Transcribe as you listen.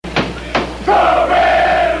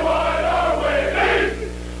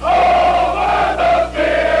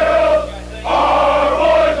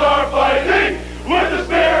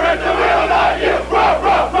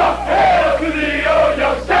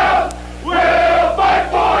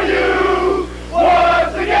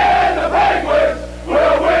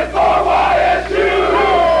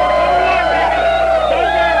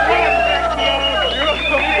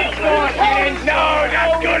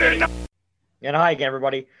Hi again,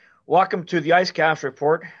 everybody. Welcome to the IceCast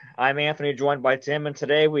Report. I'm Anthony, joined by Tim, and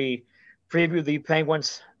today we preview the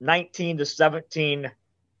Penguins' 19-17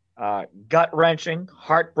 gut-wrenching,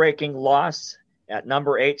 heartbreaking loss at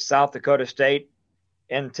number 8 South Dakota State.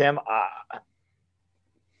 And Tim,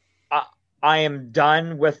 I am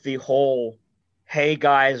done with the whole, hey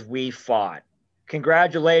guys, we fought.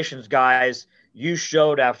 Congratulations, guys, you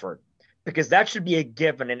showed effort. Because that should be a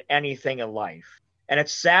given in anything in life. And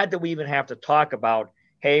it's sad that we even have to talk about,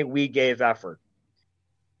 hey, we gave effort.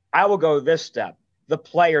 I will go this step. The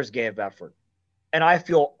players gave effort. And I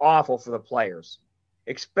feel awful for the players,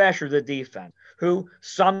 especially the defense, who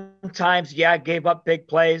sometimes, gave up big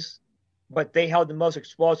plays, but they held the most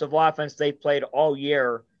explosive offense they played all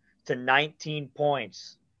year to 19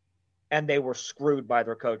 points. And they were screwed by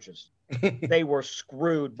their coaches. They were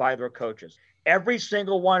screwed by their coaches. Every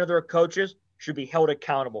single one of their coaches should be held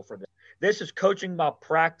accountable for this. This is coaching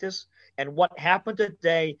malpractice, and what happened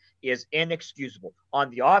today is inexcusable.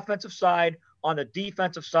 On the offensive side, on the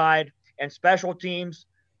defensive side, and special teams,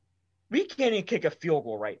 we can't even kick a field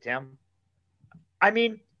goal right, Tim. I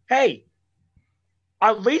mean, hey,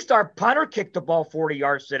 at least our punter kicked the ball 40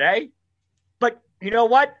 yards today. But you know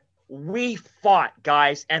what? We fought,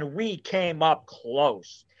 guys, and we came up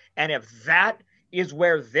close. And if that is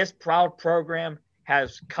where this proud program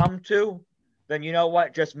has come to, then you know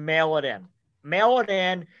what? Just mail it in. Mail it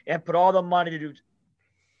in and put all the money to do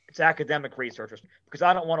it's academic researchers, because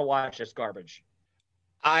I don't want to watch this garbage.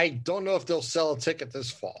 I don't know if they'll sell a ticket this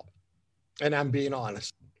fall, and I'm being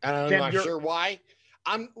honest. And I'm not sure why.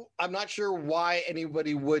 I'm not sure why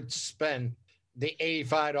anybody would spend the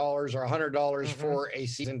 $85 or $100 for a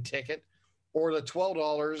season ticket, or the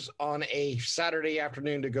 $12 on a Saturday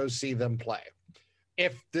afternoon to go see them play.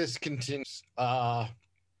 If this continues, I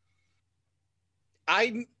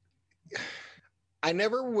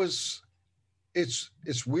never was. It's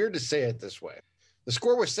weird to say it this way. The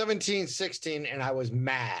score was 17-16, and I was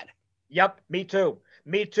mad. Yep, me too.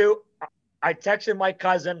 I texted my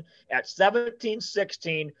cousin at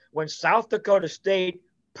 17-16 when South Dakota State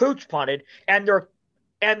pooch punted, and their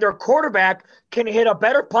quarterback can hit a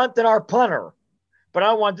better punt than our punter.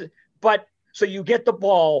 But so you get the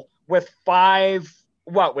ball with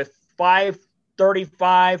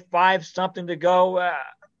 5:35, 5 something to go.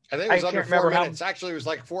 I think it was under 4 minutes. Actually, it was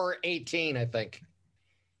like 4:18, I think.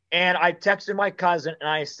 And I texted my cousin and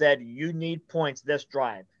I said, you need points this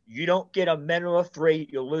drive. You don't get a minimum of 3,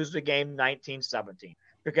 you'll lose the game 19-17.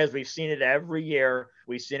 Because we've seen it every year.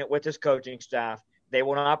 We've seen it with this coaching staff. They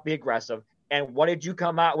will not be aggressive. And what did you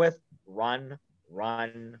come out with? Run.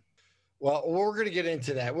 Well, we're going to get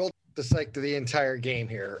into that. We'll dissect the entire game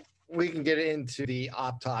here. We can get into the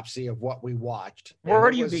autopsy of what we watched.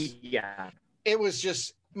 Where do you begin? It was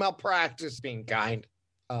just malpractice, being kind.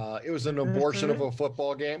 It was an abortion of a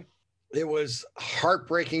football game. It was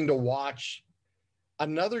heartbreaking to watch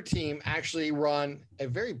another team actually run a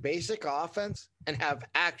very basic offense and have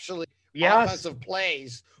actually offensive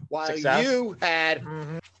plays, while you had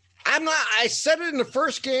I said it in the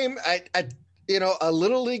first game, a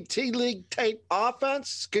little league, T-league type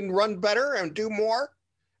offense can run better and do more,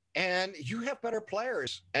 and you have better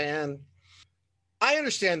players. And I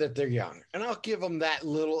understand that they're young, and I'll give them that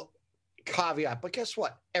little caveat. But guess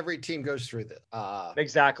what? Every team goes through this.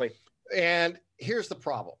 Exactly. And here's the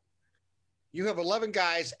problem. You have 11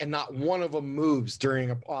 guys, and not one of them moves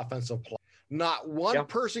during an offensive play. Not one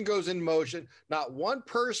person goes in motion. Not one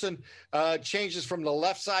person changes from the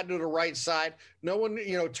left side to the right side. No one,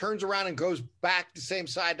 turns around and goes back the same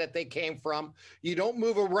side that they came from. You don't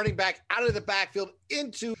move a running back out of the backfield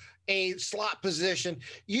into a slot position.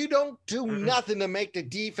 You don't do nothing to make the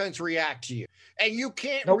defense react to you. And you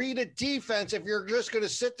can't read a defense if you're just going to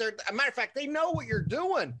sit there. As a matter of fact, they know what you're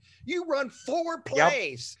doing. You run 4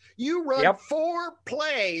 plays. You run 4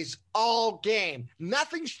 plays all game.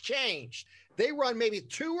 Nothing's changed. They run maybe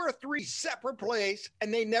 2 or 3 separate plays,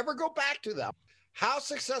 and they never go back to them. How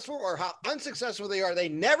successful or how unsuccessful they are, they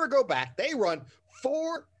never go back. They run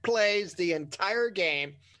 4 plays the entire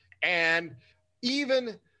game, and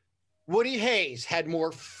even Woody Hayes had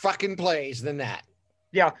more fucking plays than that.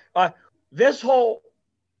 Yeah. I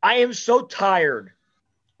am so tired.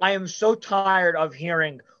 I am so tired of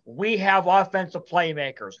hearing we have offensive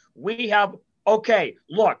playmakers. We have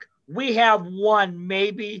one,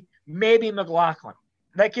 maybe McLaughlin.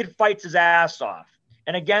 That kid fights his ass off.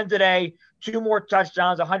 And again today, 2 more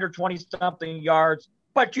touchdowns, 120-something yards.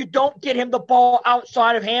 But you don't get him the ball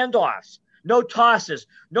outside of handoffs. No tosses,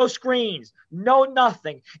 no screens, no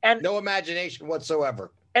nothing. And no imagination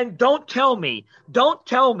whatsoever. And don't tell me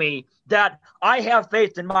that I have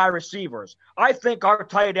faith in my receivers. I think our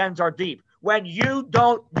tight ends are deep. when you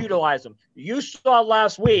don't utilize them. You saw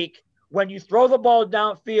last week when you throw the ball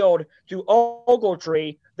downfield to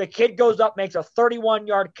Ogletree, the kid goes up, makes a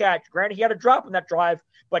 31-yard catch. Granted, he had a drop in that drive,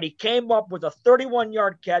 but he came up with a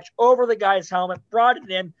 31-yard catch over the guy's helmet, brought it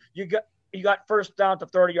in. You got first down to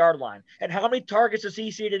 30-yard line. And how many targets does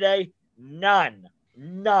he see today? None.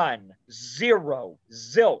 Zero.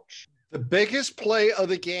 Zilch. The biggest play of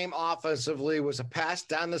the game offensively was a pass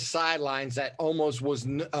down the sidelines that almost was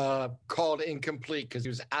called incomplete because he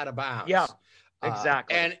was out of bounds. Yeah,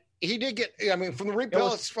 exactly. And he did get, I mean, from the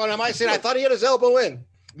replay front of my scene, I thought he had his elbow in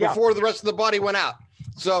before the rest of the body went out.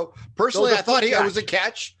 So personally, I thought it was a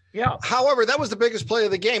catch. Yeah. However, that was the biggest play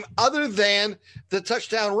of the game, other than the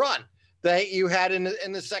touchdown run that you had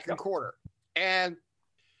in the second quarter. And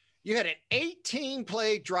you had an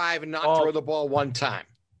 18-play drive and not throw the ball one time.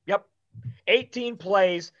 Yep. 18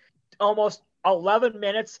 plays, almost 11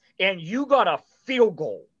 minutes, and you got a field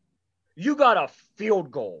goal.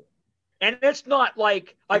 And it's not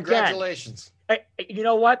like, congratulations. Again, you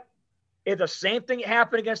know what? It's the same thing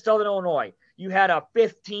happened against Southern Illinois. You had a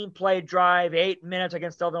 15-play drive, 8 minutes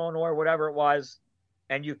against Southern Illinois, whatever it was,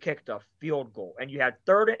 and you kicked a field goal. And you had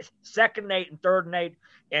second and 8 and third and 8,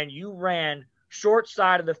 and you ran short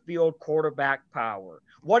side of the field quarterback power.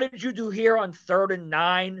 What did you do here on 3rd and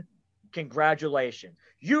 9? Congratulations.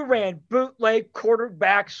 You ran bootleg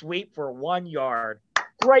quarterback sweep for 1 yard.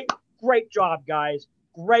 Great job, guys.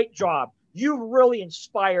 Great job. You really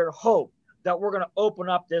inspired hope that we're going to open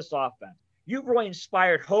up this offense. You've really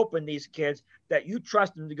inspired hope in these kids that you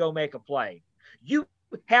trust them to go make a play. You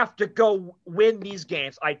have to go win these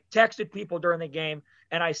games. I texted people during the game,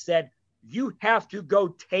 and I said, you have to go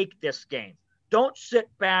take this game. Don't sit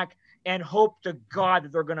back and hope to God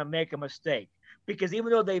that they're going to make a mistake. Because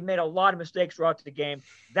even though they've made a lot of mistakes throughout the game,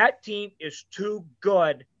 that team is too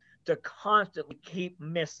good to constantly keep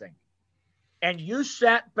missing. And you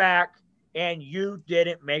sat back and you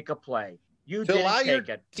didn't make a play. You didn't allow take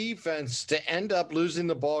your it. Defense to end up losing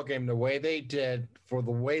the ball game the way they did for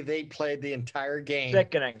the way they played the entire game.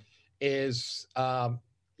 Sickening. Is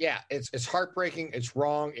it's heartbreaking. It's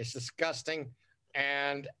wrong. It's disgusting.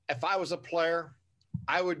 And if I was a player,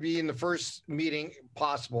 I would be in the first meeting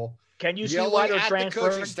possible. Can you see why they're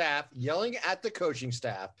transferring? Yelling at the coaching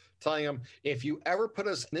staff, telling them, if you ever put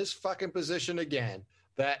us in this fucking position again,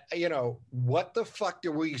 that, what the fuck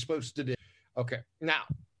are we supposed to do? Okay. Now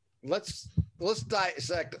let's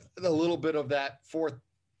dissect a little bit of that fourth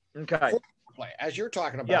play as you're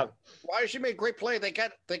talking about. Yeah. Why she made a great play. They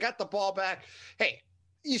got the ball back. Hey,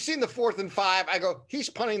 you seen the 4th and 5. I go, he's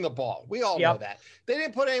punting the ball. We all know that. They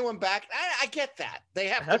didn't put anyone back. I get that. They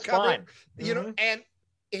have to cover, and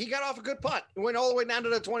he got off a good punt. He went all the way down to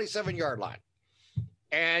the 27-yard line.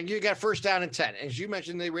 And you got first down and 10. As you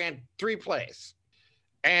mentioned, they ran 3 plays.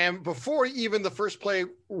 And before even the first play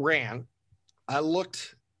ran, I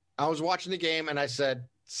was watching the game, and I said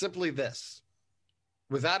simply this: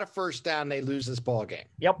 without a first down, they lose this ball game.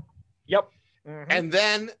 Yep. Mm-hmm. And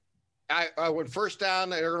then I went first down,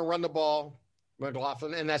 they're going to run the ball,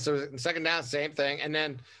 McLaughlin, and that's the second down, same thing. And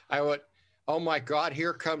then I went, oh my God,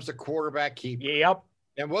 here comes the quarterback keeper. Yep.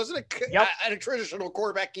 It wasn't a traditional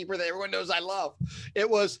quarterback keeper that everyone knows I love. It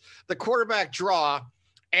was the quarterback draw,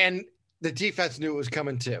 and the defense knew it was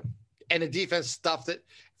coming too. And the defense stuffed it,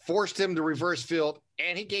 forced him to reverse field,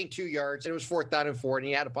 and he gained 2 yards. And it was 4th down and 4, and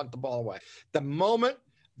he had to punt the ball away. The moment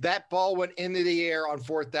that ball went into the air on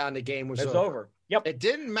 4th down, the game was over. Yep. It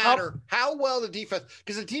didn't matter how well the defense,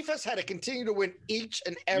 because the defense had to continue to win each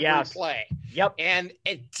and every play. Yep. And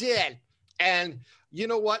it did. And you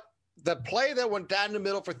know what? The play that went down the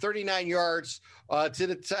middle for 39 yards to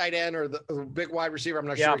the tight end or the big wide receiver, I'm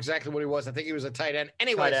not sure exactly what he was. I think he was a tight end.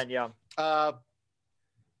 Anyways, tight end,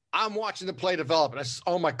 I'm watching the play develop, and I said,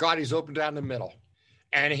 oh my God, he's open down the middle.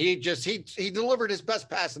 And he delivered his best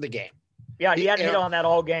pass of the game. Yeah, he hadn't hit on that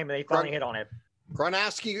all game, and he finally hit on it.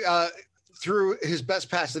 Gronowski threw his best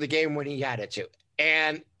pass of the game when he had it to.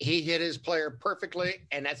 And he hit his player perfectly,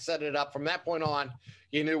 and that set it up. From that point on,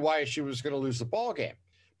 you knew YSU was going to lose the ball game.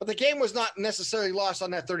 But the game was not necessarily lost on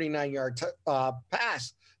that 39-yard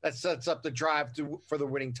pass that sets up the drive for the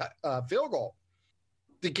winning field goal.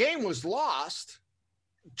 The game was lost,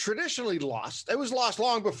 traditionally lost. It was lost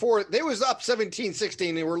long before. They was up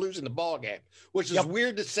 17-16. They were losing the ball game, which is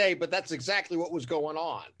weird to say, but that's exactly what was going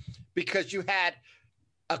on, because you had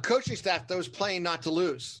a coaching staff that was playing not to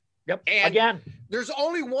lose. Yep. And again, there's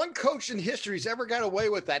only one coach in history who's ever got away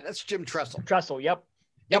with that. That's Jim Tressel. Yep.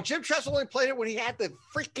 And Jim Tressel only played it when he had the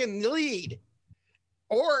freaking lead,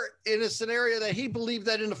 or in a scenario that he believed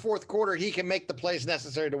that in the 4th quarter he can make the plays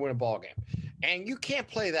necessary to win a ball game. And you can't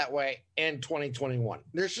play that way in 2021.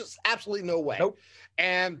 There's just absolutely no way. Nope.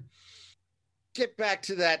 And get back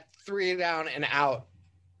to that 3 down and out.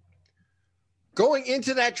 Going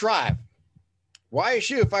into that drive,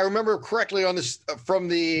 YSU, if I remember correctly on this from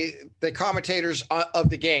the commentators of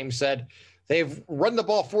the game, said they've run the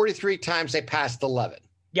ball 43 times, they passed 11.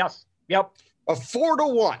 Yes. Yep. A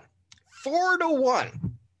 4-1.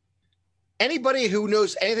 4-1. Anybody who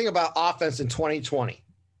knows anything about offense in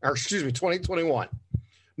 2021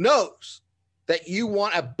 knows that you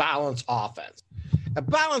want a balanced offense. A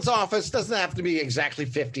balanced offense doesn't have to be exactly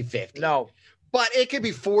 50-50. No. But it could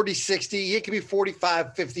be 40-60. It could be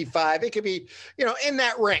 45-55. It could be, in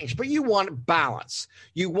that range. But you want balance.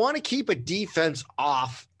 You want to keep a defense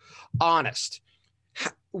honest.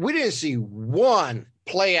 We didn't see one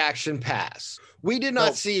play action pass. We did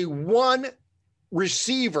not see one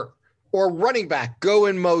receiver or running back go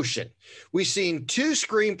in motion. We seen 2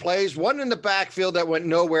 screen plays, one in the backfield that went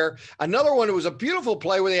nowhere. Another one, it was a beautiful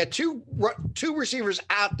play where they had two receivers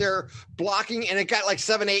out there blocking, and it got like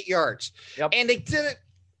 7-8 yards. Yep. And they did it.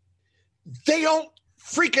 They don't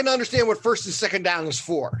freaking understand what first and second down is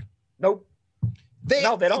for. Nope. They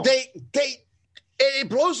don't. It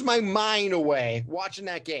blows my mind away watching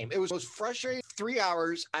that game. It was the most frustrating 3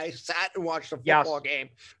 hours I sat and watched a football game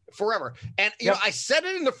forever. And, I said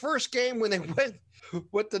it in the first game when they went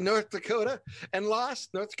with the North Dakota and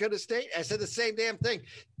lost North Dakota State. I said the same damn thing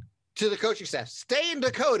to the coaching staff. Stay in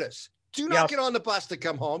Dakotas. Do not get on the bus to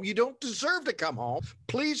come home. You don't deserve to come home.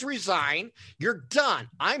 Please resign. You're done.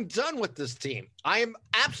 I'm done with this team. I am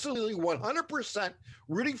absolutely 100%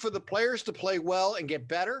 rooting for the players to play well and get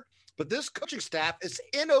better. But this coaching staff is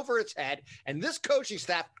in over its head, and this coaching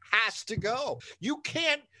staff has to go. You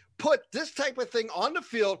can't put this type of thing on the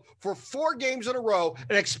field for 4 games in a row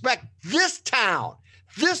and expect this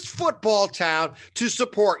football town to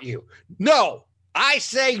support you. No. I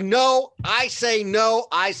say no. I say no.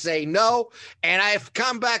 I say no. And I've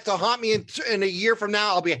come back to haunt me in a year from now.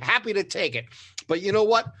 I'll be happy to take it. But you know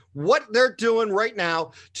what? What they're doing right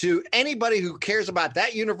now to anybody who cares about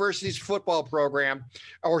that university's football program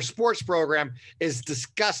or sports program is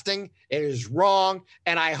disgusting. It is wrong.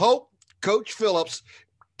 And I hope Coach Phillips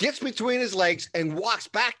gets between his legs and walks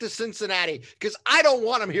back to Cincinnati, because I don't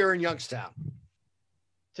want him here in Youngstown.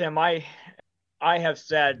 Tim, I have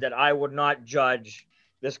said that I would not judge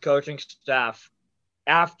this coaching staff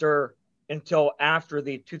until after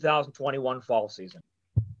the 2021 fall season.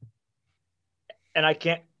 And I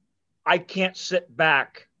can't sit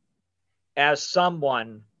back as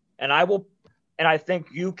someone, and I think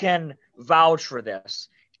you can vouch for this,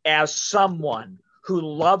 as someone who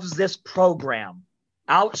loves this program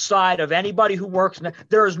outside of anybody who works.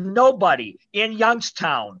 There is nobody in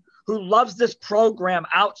Youngstown who loves this program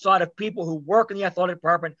outside of people who work in the athletic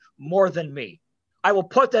department more than me. I will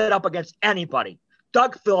put that up against anybody.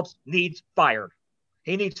 Doug Phillips needs fired.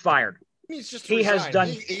 He needs fired. He has done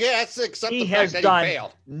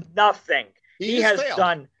nothing. He has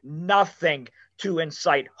done nothing to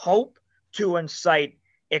incite hope, to incite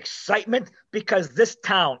excitement, because this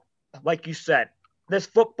town, like you said, this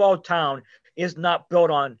football town is not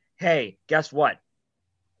built on, hey, guess what?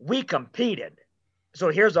 We competed, so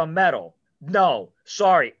here's a medal. No,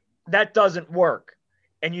 sorry, that doesn't work.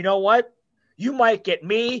 And you know what? You might get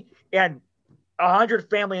me and 100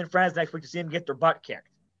 family and friends next week to see them get their butt kicked.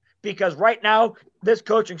 Because right now, this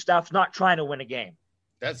coaching staff's not trying to win a game.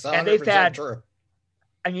 That's 100% true.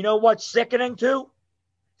 And you know what's sickening too?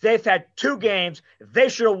 They've had 2 games they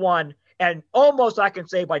should have won, and almost I can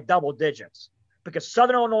say by double digits. Because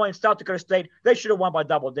Southern Illinois and South Dakota State, they should have won by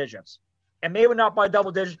double digits. And maybe not by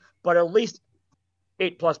double digits, but at least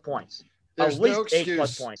 8+ points. There's at least no excuse.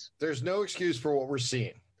 8+ points. The's no excuse for what we're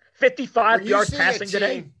seeing. 55 yards passing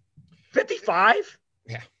today. 55?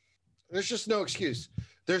 Yeah. There's just no excuse.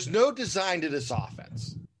 There's no design to this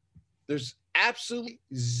offense. There's absolutely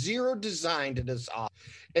zero design to this offense.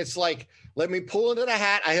 It's like, let me pull into the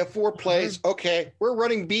hat. I have 4 plays. Okay, we're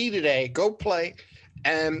running B today. Go play.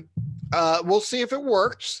 And we'll see if it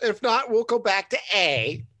works. If not, we'll go back to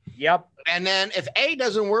A. Yep. And then if A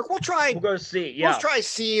doesn't work, we'll go C. Yeah. We'll try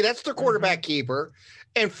C. That's the quarterback keeper.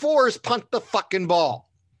 And 4 is punt the fucking ball.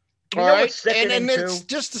 All right. And it's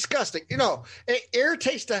just disgusting. It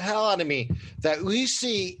irritates the hell out of me that we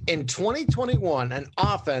see in 2021 an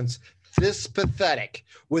offense this pathetic,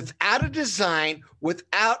 without a design,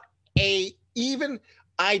 without a even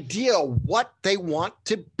idea what they want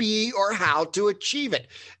to be or how to achieve it.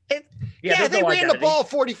 They ran the ball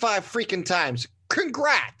 45 freaking times.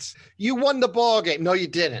 Congrats. You won the ball game. No, you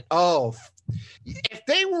didn't. Oh, if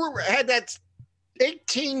they had that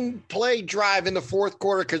 18 play drive in the fourth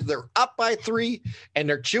quarter because they're up by 3 and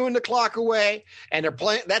they're chewing the clock away and they're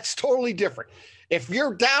playing. That's totally different. If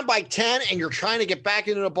you're down by 10 and you're trying to get back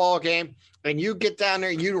into the ball game and you get down there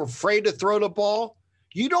and you're afraid to throw the ball,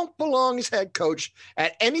 you don't belong as head coach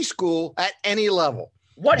at any school at any level.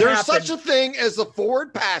 There's such a thing as the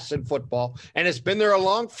forward pass in football, and it's been there a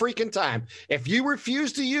long freaking time. If you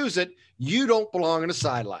refuse to use it, you don't belong on the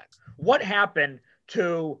sidelines. What happened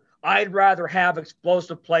to I'd rather have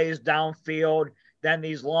explosive plays downfield than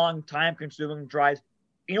these long time-consuming drives?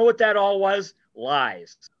 You know what that all was?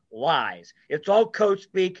 Lies. It's all coach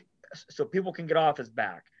speak so people can get off his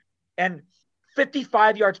back. And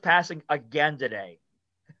 55 yards passing again today.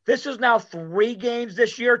 This is now 3 games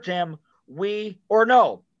this year, Tim.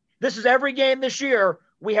 This is every game this year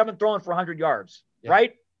we haven't thrown for 100 yards,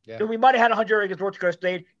 right? Yeah. And we might have had 100 yards against North Dakota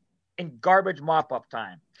State in garbage mop-up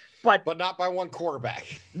time. But not by one quarterback.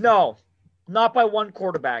 No, not by one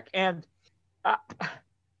quarterback. And,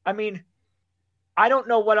 I mean, I don't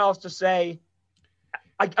know what else to say.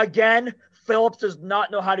 Again, Phillips does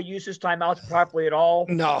not know how to use his timeouts properly at all.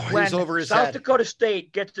 No, he's over his head. South Dakota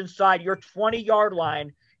State gets inside your 20-yard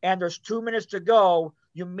line and there's 2 minutes to go,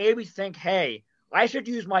 you maybe think, hey, I should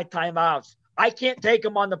use my timeouts. I can't take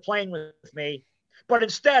them on the plane with me. But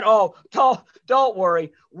instead, don't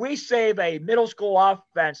worry. We save a middle school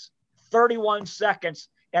offense 31 seconds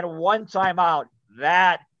and 1 timeout.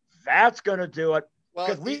 That's going to do it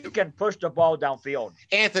because we can push the ball downfield.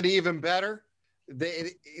 Anthony, even better.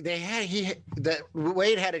 Wade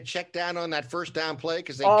had to check down on that first down play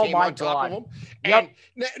because they came on top of him. And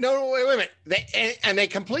no, wait a minute. They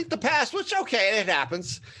complete the pass, which it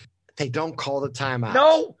happens. They don't call the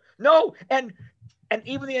timeout. No, and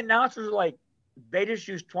even the announcers are like, they just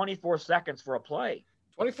used 24 seconds for a play.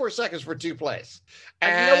 24 seconds for 2 plays.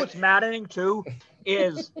 And you know what's maddening too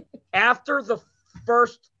is after the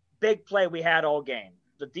first big play we had all game,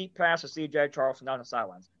 the deep pass to C.J. Charleston down the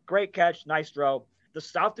sidelines. Great catch, nice throw. The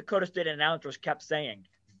South Dakota State announcers kept saying,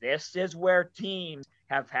 this is where teams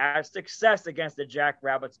have had success against the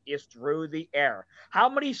Jackrabbits is through the air. How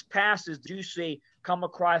many passes do you see come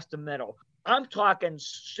across the middle? I'm talking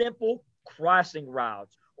simple crossing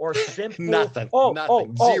routes or simple. Nothing.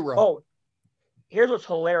 Zero. Here's what's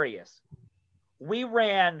hilarious. We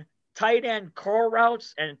ran tight end curl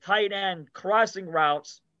routes and tight end crossing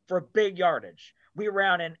routes for big yardage. We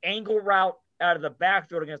ran an angle route out of the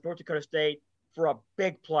backfield against North Dakota State for a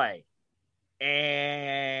big play.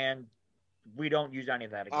 And we don't use any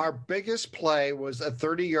of that again. Our biggest play was a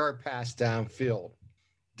 30-yard pass downfield,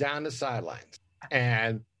 down the sidelines,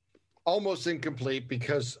 and almost incomplete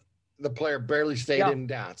because the player barely stayed in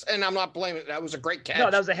downs. And I'm not blaming it. That was a great catch.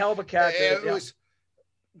 No, that was a hell of a catch. It was.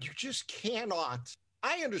 You just cannot.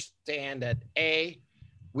 I understand that,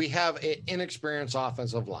 we have an inexperienced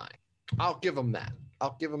offensive line. I'll give them that.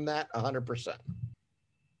 100%.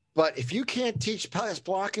 But if you can't teach pass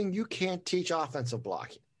blocking, you can't teach offensive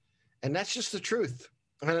blocking. And that's just the truth.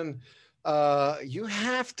 And you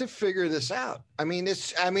have to figure this out.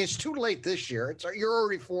 It's too late this year. You're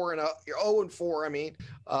already 4-0. You're 0-4.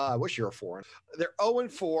 I wish you were 4. They're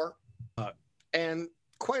 0-4. And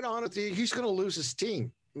quite honestly, he's going to lose his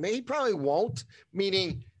team. He probably won't.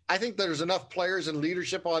 Meaning, I think there's enough players and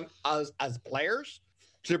leadership on us as players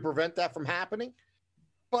to prevent that from happening.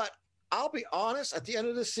 But I'll be honest, at the end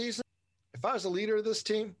of this season, if I was a leader of this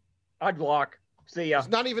team, I'd block. See ya. It's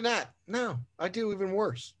not even that. No, I'd do even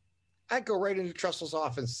worse. I'd go right into Trestle's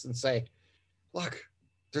office and say, look,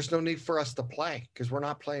 there's no need for us to play because we're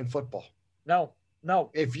not playing football. No.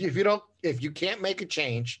 If you can't make a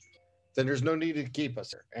change, then there's no need to keep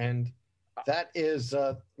us there. And that is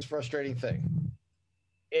a frustrating thing.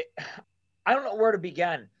 I don't know where to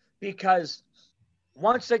begin because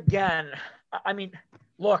once again,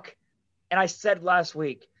 look, and I said last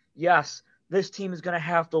week, yes, this team is going to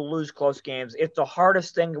have to lose close games. It's the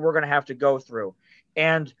hardest thing we're going to have to go through.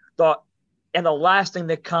 And the last thing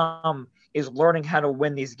that come is learning how to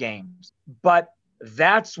win these games. But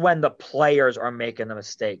that's when the players are making the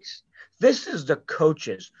mistakes. This is the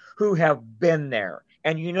coaches who have been there.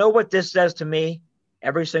 And you know what this says to me?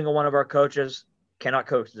 Every single one of our coaches cannot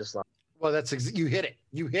coach this level. Well, you hit it.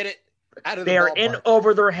 You hit it out of the ballpark. They're in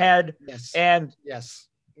over their head. Yes. And yes.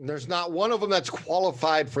 There's not one of them that's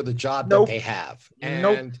qualified for the job that they have.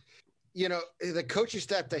 And, the coaching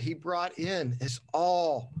staff that he brought in is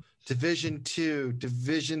all Division II,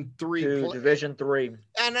 Division III. Division III.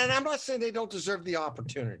 And I'm not saying they don't deserve the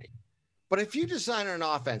opportunity. But if you design an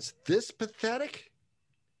offense this pathetic,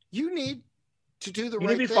 you need to do the right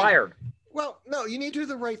thing. You need to be fired. Well, no, you need to do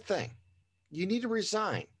the right thing. You need to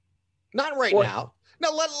resign. Not right now. Now,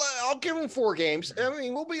 I'll give him 4 games. I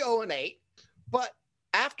mean, we'll be 0-8. But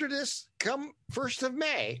after this, come 1st of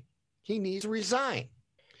May, he needs to resign.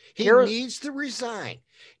 Needs to resign.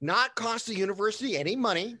 Not cost the university any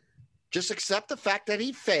money. Just accept the fact that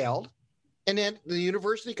he failed, and then the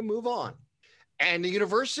university can move on. And the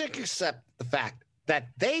university can accept the fact that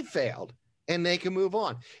they failed, and they can move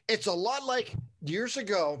on. It's a lot like years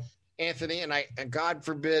ago, Anthony, and God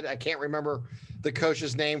forbid, I can't remember the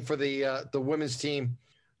coach's name for the women's team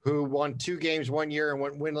who won 2 games one year and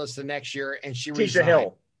went winless the next year, and she resigned.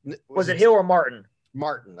 Hill. Was it Hill or Martin?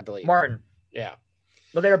 Martin, I believe. Martin. Yeah.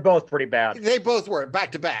 Well, they were both pretty bad. They both were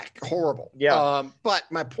back to back, horrible. Yeah. But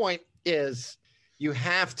my point is, you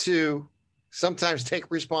have to sometimes take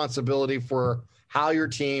responsibility for how your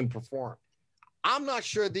team performed. I'm not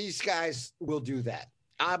sure these guys will do that.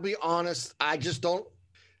 I'll be honest. I just don't.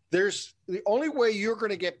 There's the only way you're going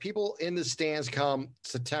to get people in the stands come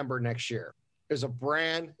September next year is a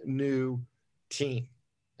brand new team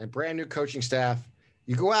and brand new coaching staff.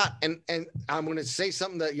 You go out and I'm going to say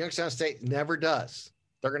something that Youngstown State never does.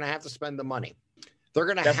 They're going to have to spend the money. They're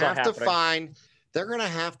going to have to find. They're going to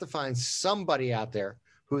have to find somebody out there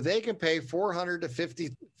who they can pay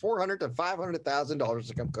 $400,000 to $500,000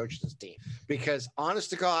 to come coach this team. Because honest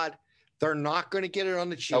to God, they're not going to get it on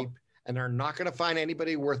the cheap, and they're not going to find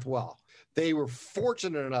anybody worthwhile. They were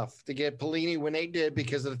fortunate enough to get Pelini when they did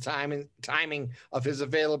because of the timing of his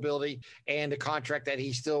availability and the contract that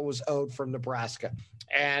he still was owed from Nebraska.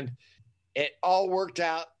 And it all worked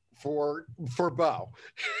out for Bo.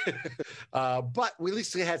 But at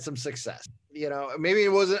least we had some success. You know, maybe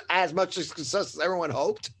it wasn't as much success as everyone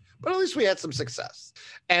hoped, but at least we had some success.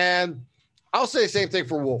 And I'll say the same thing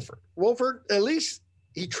for Wolford. Wolford, at least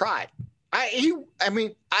he tried.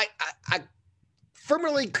 I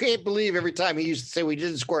firmly can't believe every time he used to say we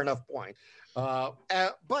didn't score enough points.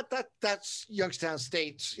 But that's Youngstown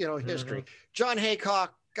State's, history. Mm-hmm. John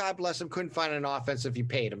Haycock, God bless him, couldn't find an offense if you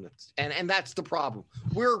paid him. And that's the problem.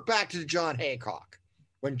 We're back to John Haycock.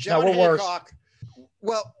 When John Haycock,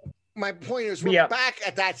 well, my point is we're back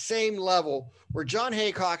at that same level where John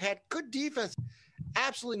Haycock had good defense.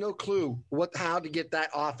 Absolutely no clue how to get that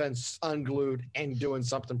offense unglued and doing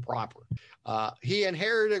something proper. He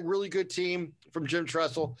inherited a really good team from Jim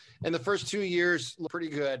Tressel, and the first 2 years looked pretty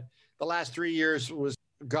good. The last 3 years was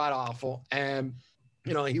god awful, and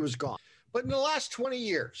he was gone. But in the last 20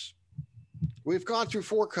 years, we've gone through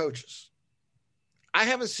 4 coaches. I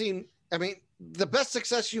haven't seen. I mean, the best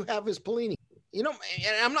success you have is Pelini. And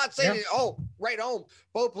I'm not saying, right home,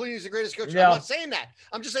 Bo Pelini is the greatest coach. Yeah. I'm not saying that.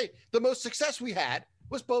 I'm just saying the most success we had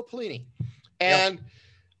was Bo Pelini. And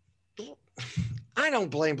I don't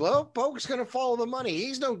blame Bo. Bo's going to follow the money.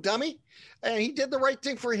 He's no dummy. And he did the right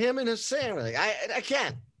thing for him and his family. I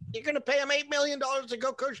can. You're going to pay him $8 million to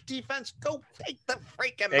go coach defense? Go take the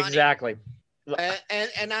freaking money. Exactly.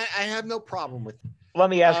 And I have no problem with it. Let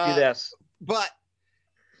me ask you this. But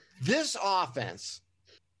this offense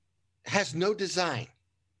has no design.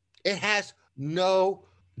 It has no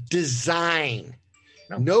design.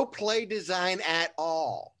 No play design at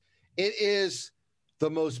all. It is the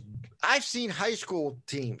most – I've seen high school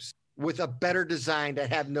teams with a better design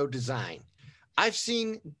that have no design. I've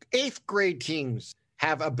seen 8th grade teams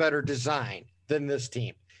have a better design than this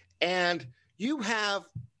team. And you have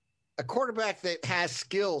a quarterback that has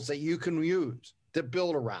skills that you can use to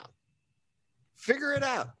build around. Figure it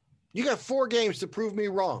out. You got 4 games to prove me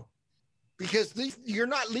wrong. Because you're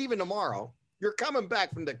not leaving tomorrow. You're coming back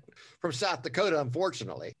from South Dakota,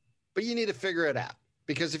 unfortunately. But you need to figure it out.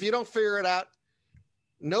 Because if you don't figure it out,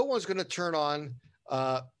 no one's going to turn on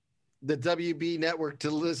the WB network to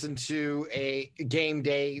listen to a game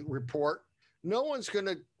day report. No one's going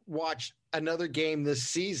to watch another game this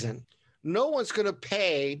season. No one's going to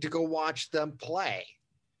pay to go watch them play.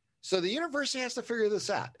 So the university has to figure this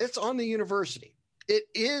out. It's on the university. It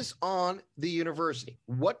is on the university.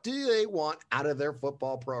 What do they want out of their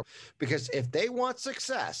football program? Because if they want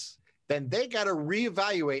success, then they got to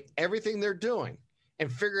reevaluate everything they're doing and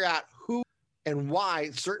figure out who and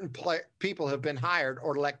why certain people have been hired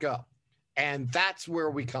or let go. And that's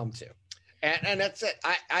where we come to. And that's it.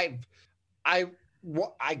 I've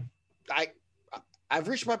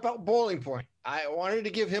reached my boiling point. I wanted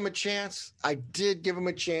to give him a chance. I did give him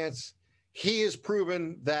a chance. He has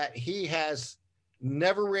proven that he has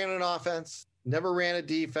never ran an offense, never ran a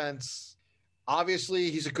defense.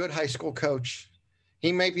 Obviously, he's a good high school coach.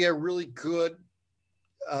 He may be a really good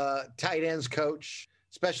tight ends coach,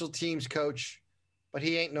 special teams coach, but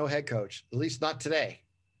he ain't no head coach, at least not today.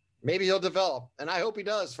 Maybe he'll develop, and I hope he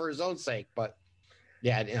does for his own sake. But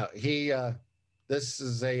yeah, this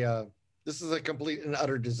is a complete and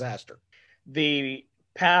utter disaster. The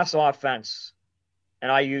pass offense,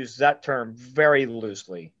 and I use that term very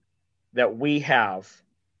loosely, that we have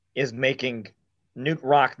is making Knute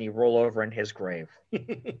Rockne roll over in his grave.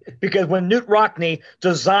 Because when Knute Rockne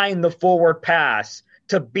designed the forward pass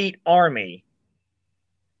to beat Army,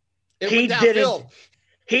 he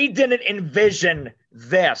didn't envision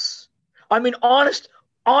this. I mean,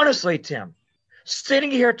 honestly, Tim,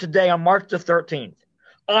 sitting here today on March the 13th,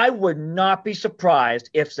 I would not be surprised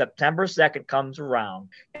if September 2nd comes around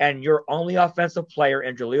and your only offensive player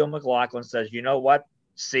in Jaleel McLaughlin says, you know what?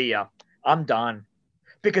 See ya. I'm done.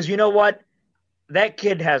 Because you know what? That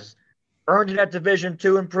kid has earned it at Division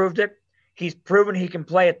II and proved it. He's proven he can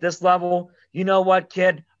play at this level. You know what,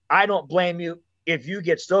 kid? I don't blame you if you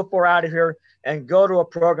get so far out of here and go to a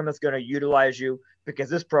program that's going to utilize you, because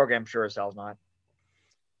this program sure as hell's not.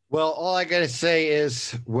 Well, all I got to say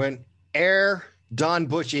is when Don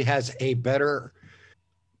Bushy has a better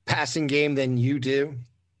passing game than you do,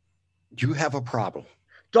 you have a problem.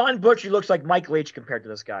 Don Bushy looks like Mike Leach compared to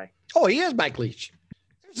this guy. Oh, he is Mike Leach.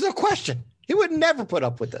 There's no question. He would never put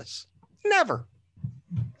up with this. Never.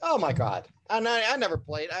 Oh, my God. I never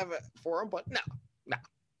played for him, but no.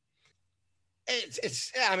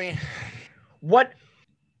 What?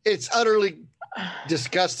 It's utterly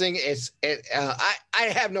disgusting. I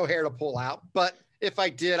have no hair to pull out, but if I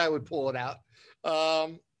did, I would pull it out.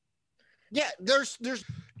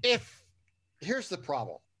 Here's the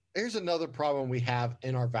problem. Here's another problem we have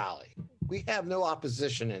in our valley. We have no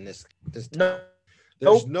opposition in this town.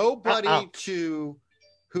 There's nobody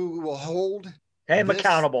who will hold him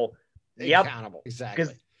accountable. Yep. Accountable.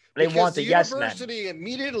 Exactly. They want the yes men. The university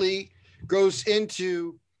immediately goes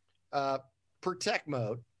into protect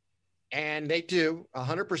mode, and they do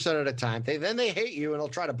 100% of the time. They hate you and they'll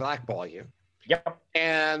try to blackball you. Yep.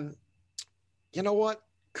 And you know what?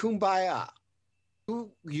 Kumbaya.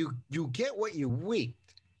 You get what you reap.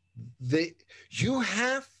 You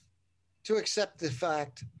have to accept the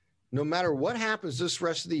fact, no matter what happens this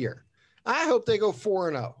rest of the year. I hope they go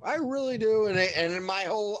 4-0. I really do. And my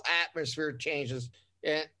whole atmosphere changes.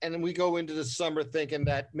 And we go into the summer thinking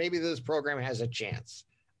that maybe this program has a chance.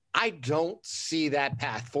 I don't see that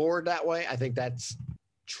path forward that way. I think that's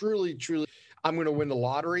truly, I'm going to win the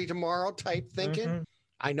lottery tomorrow type thinking. Mm-hmm.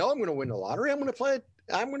 I know I'm going to win the lottery. I'm going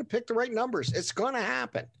to pick the right numbers. It's going to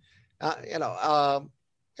happen. Go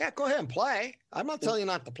ahead and play. I'm not telling you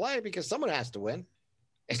not to play because someone has to win.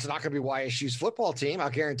 It's not going to be YSU's football team. I'll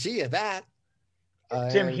guarantee you that.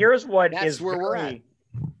 Tim, here's what is where we're at.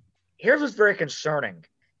 Here's what's very concerning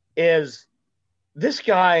is this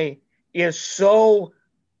guy is so,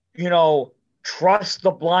 trust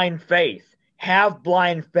the blind faith, have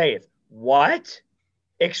blind faith. What?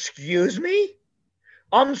 Excuse me?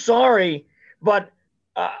 I'm sorry, but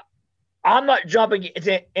I'm not jumping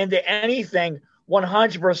into anything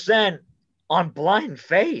 100% on blind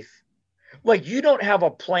faith. Like, you don't have a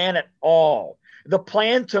plan at all. The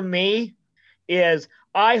plan to me is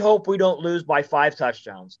I hope we don't lose by 5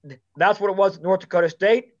 touchdowns. That's what it was at North Dakota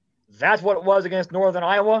State. That's what it was against Northern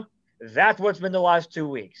Iowa. That's what's been the last 2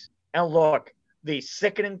 weeks. And look, the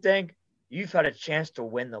sickening thing, you've had a chance to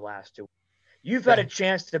win the last 2. You've had a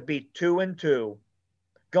chance to be 2-2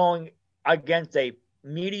 going against a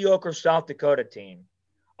mediocre South Dakota team,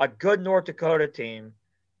 a good North Dakota team,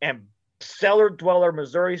 and cellar dweller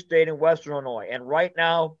Missouri State and Western Illinois. And right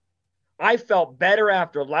now, I felt better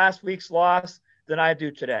after last week's loss than I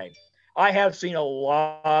do today. I have seen a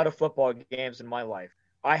lot of football games in my life.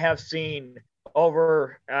 I have seen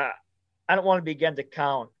over, I don't want to begin to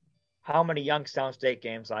count how many Youngstown State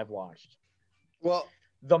games I've watched. Well,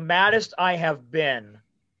 the maddest I have been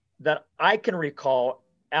that I can recall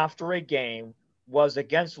after a game was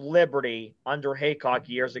against Liberty under Haycock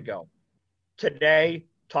years ago. Today,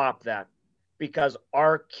 top that, because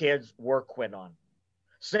our kids were quit on.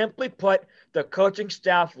 Simply put, the coaching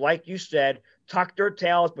staff, like you said, tucked their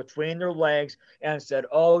tails between their legs and said,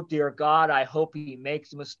 oh, dear God, I hope he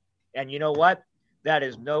makes a mistake. And you know what? That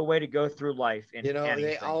is no way to go through life.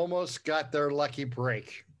 They almost got their lucky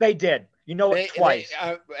break. They did. Twice.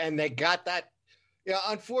 And they got that. Yeah,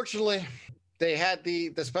 unfortunately, they had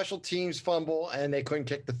the special teams fumble and they couldn't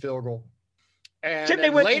kick the field goal. And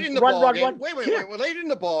late in the ball game, late in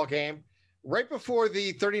the ball game, right before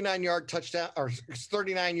the 39-yard touchdown or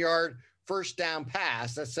 39-yard first down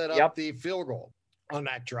pass that set up the field goal on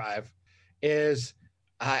that drive, is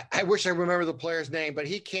I wish I remember the player's name, but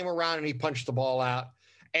he came around and he punched the ball out.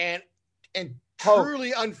 And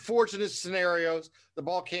truly unfortunate scenarios, the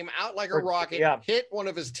ball came out like a rocket, hit one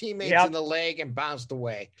of his teammates in the leg and bounced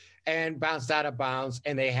away and bounced out of bounds.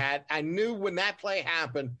 And I knew when that play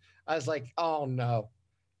happened, I was like, oh no.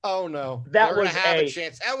 Oh no, That they're was gonna have a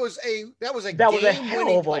chance. That was a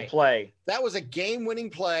hell of a play. That was a game-winning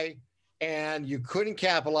play, and you couldn't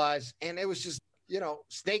capitalize. And it was just,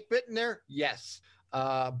 snake bitten there. Yes,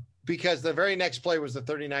 because the very next play was the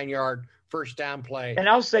 39-yard first down play, and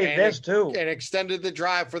I'll say this too, and extended the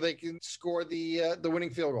drive for they can score the winning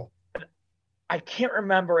field goal. I can't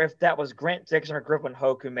remember if that was Grant Dixon or Griffin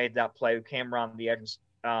Hoke who made that play, who came around the edge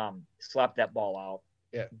and slapped that ball out.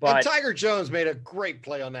 Yeah, but Tiger Jones made a great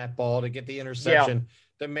play on that ball to get the interception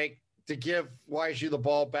to give YSU the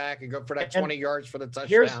ball back and go for that 20 yards for the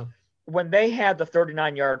touchdown. When they had the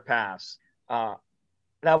 39-yard pass,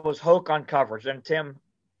 that was Hoke on coverage. And Tim,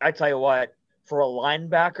 I tell you what, for a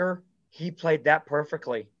linebacker, he played that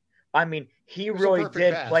perfectly. I mean, he really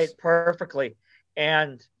did play it perfectly.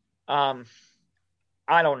 And I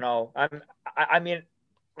don't know. I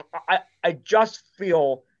just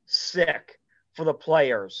feel sick for the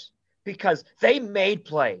players because they made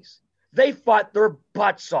plays. They fought their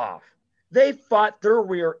butts off. They fought their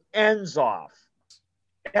rear ends off.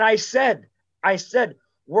 And I said,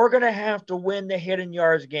 we're going to have to win the hidden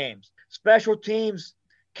yards games. Special teams,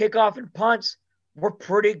 kickoff and punts were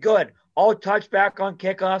pretty good. All touchback on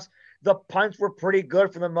kickoffs. The punts were pretty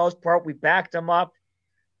good for the most part. We backed them up.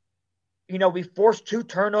 We forced 2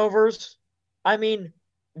 turnovers. I mean,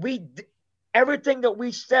 everything that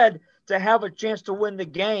we said to have a chance to win the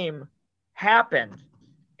game happened.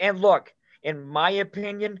 And look, in my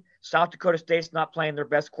opinion, South Dakota State's not playing their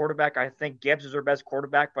best quarterback. I think Gibbs is their best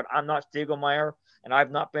quarterback, but I'm not Stiegelmeier, and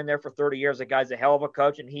I've not been there for 30 years. The guy's a hell of a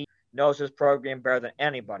coach, and he knows his program better than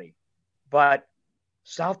anybody. But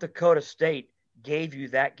South Dakota State gave you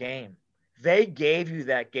that game. They gave you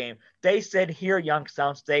that game. They said, here,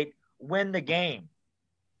 Youngstown State, win the game.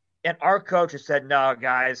 And our coaches said, no,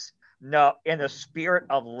 guys, no, in the spirit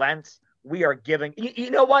of Lent, we are giving. You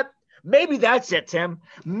know what? Maybe that's it, Tim.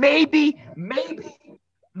 Maybe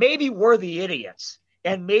we're the idiots,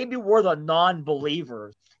 and maybe we're the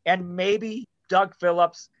non-believers, and maybe Doug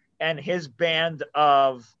Phillips and his band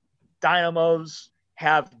of dynamos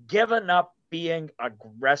have given up being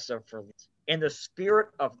aggressive for this. In the spirit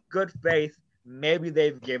of good faith, maybe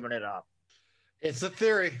they've given it up. It's a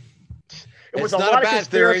theory. It was a lot of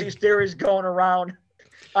conspiracy theories going around.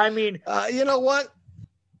 I mean, you know what?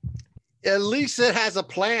 At least it has a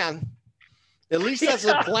plan. At least that's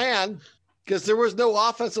a plan, because there was no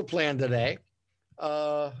offensive plan today.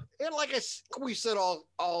 And like we said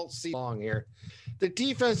all season long here, the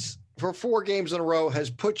defense for 4 games in a row has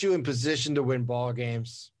put you in position to win ball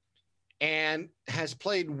games and has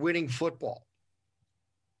played winning football.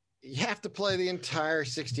 You have to play the entire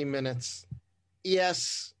 60 minutes.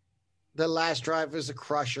 Yes, the last drive was a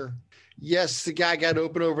crusher. Yes, the guy got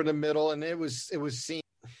open over the middle, and it was seen.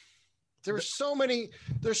 There's so many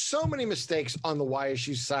mistakes on the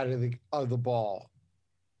YSU side of the ball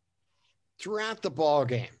throughout the ball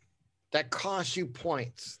game that cost you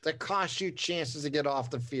points, that cost you chances to get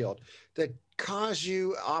off the field, that cause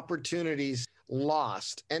you opportunities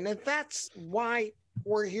lost. And that's why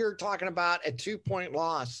we're here talking about a 2-point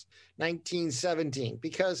loss, 19-17,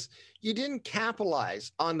 because you didn't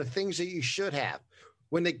capitalize on the things that you should have.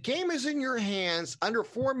 When the game is in your hands, under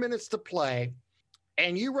 4 minutes to play,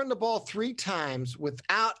 and you run the ball 3 times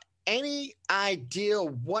without any idea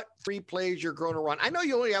what 3 plays you're going to run. I know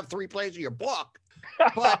you only have 3 plays in your book,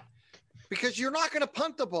 but because you're not going to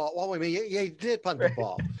punt the ball. Well, I mean, you did punt the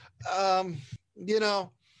ball.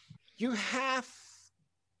 You have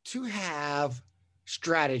to have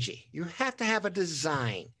strategy. You have to have a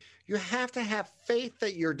design. You have to have faith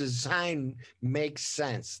that your design makes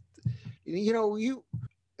sense.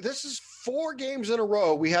 This is 4 games in a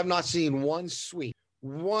row. We have not seen one sweep,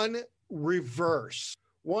 one reverse,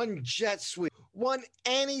 one jet sweep, one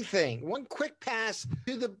anything, one quick pass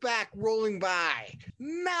to the back rolling by.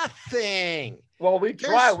 Nothing. Well, we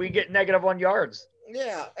try. We get -1 yards.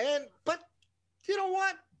 Yeah. But you know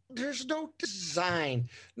what? There's no design.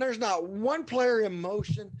 There's not one player in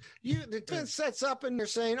motion. The defense sets up and they're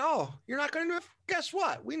saying, oh, you're not going to do it. Guess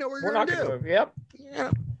what? We know what you're going to do. Yep.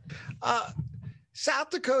 South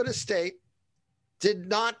Dakota State did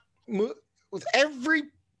not move with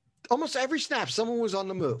almost every snap. Someone was on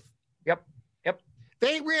the move. Yep.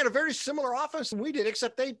 They ran a very similar offense than we did,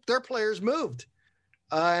 except their players moved,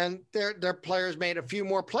 and their players made a few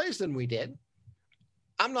more plays than we did.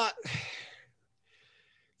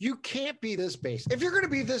 You can't be this basic. If you're going to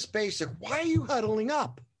be this basic, why are you huddling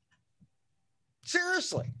up?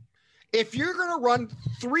 Seriously. If you're going to run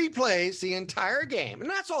 3 plays the entire game, and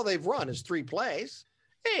that's all they've run is 3 plays.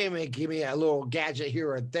 They may give me a little gadget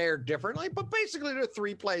here or there differently, but basically they're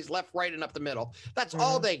 3 plays left, right, and up the middle. That's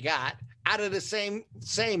all they got. out of the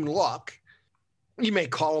same look. You may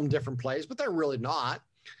call them different plays, but they're really not.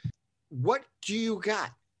 What do you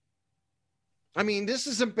got? I mean, this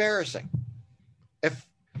is embarrassing.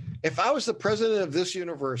 If I was the president of this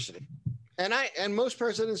university, and most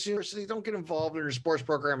presidents of universities don't get involved in their sports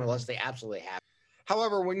program unless they absolutely have.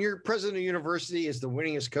 However, when your president of university is the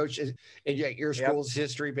winningest coach in your school's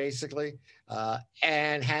history, basically,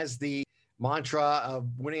 and has the mantra of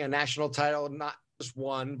winning a national title, not just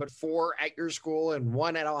one, but 4 at your school and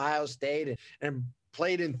 1 at Ohio State, and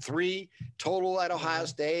played in 3 total at Ohio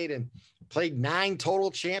State and played 9 total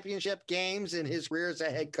championship games in his career as a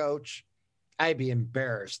head coach, I'd be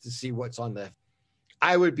embarrassed to see what's on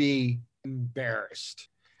I would be embarrassed.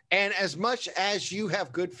 And as much as you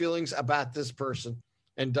have good feelings about this person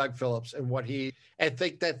and Doug Phillips and what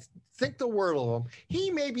think the world of him,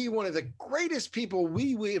 he may be one of the greatest people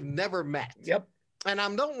we have never met. Yep. And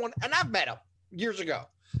I've met him years ago,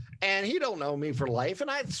 and he don't know me for life,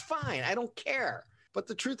 and it's fine. I don't care. But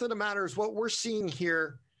the truth of the matter is, what we're seeing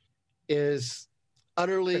here is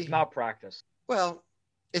utterly malpractice. Well,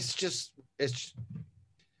 it's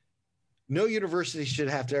no university should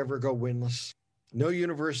have to ever go winless. No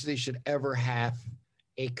university should ever have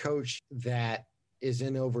a coach that is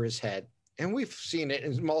in over his head. And we've seen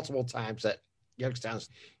it multiple times at Youngstown,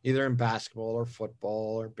 either in basketball or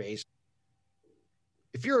football or baseball.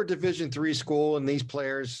 If you're a Division III school and these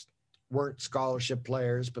players weren't scholarship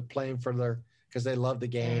players, but playing because they love the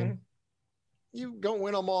game, you don't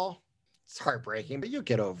win them all. It's heartbreaking, but you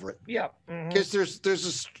get over it. Yeah. Because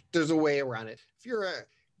there's a way around it. If you're a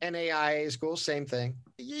NAIA school, same thing.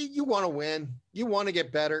 You want to win. You want to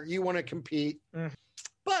get better. You want to compete.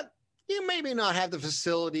 But you maybe not have the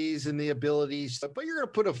facilities and the abilities, but you're going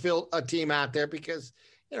to put a team out there because,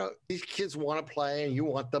 these kids want to play and you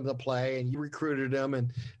want them to play and you recruited them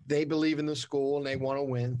and they believe in the school and they want to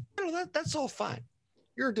win. That's all fine.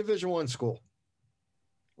 You're a Division I school.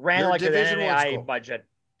 Ran like an NAIA budget.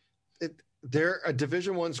 They're a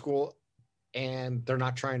Division I school and they're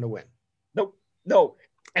not trying to win. No.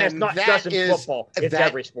 And it's not just in football. It's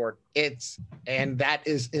every sport. And that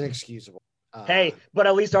is inexcusable. Hey, but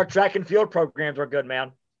at least our track and field programs are good,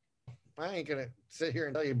 man. I ain't going to sit here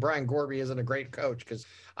and tell you Brian Gorby isn't a great coach because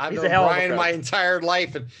I've known Brian my entire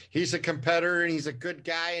life, and he's a competitor and he's a good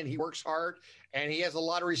guy and he works hard and he has a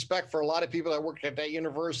lot of respect for a lot of people that work at that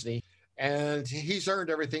university, and he's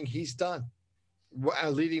earned everything he's done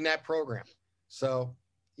leading that program. So,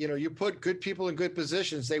 you put good people in good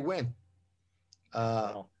positions, they win.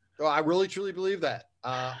 I really truly believe that.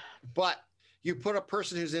 But you put a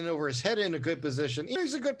person who's in over his head in a good position,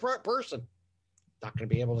 he's a good person. Not going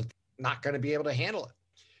to be able to handle it.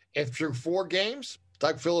 If through 4 games,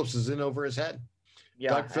 Doug Phillips is in over his head. Yeah.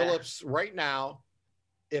 Doug Phillips right now,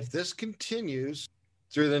 if this continues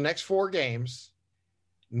through the next 4 games,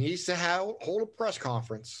 needs to hold a press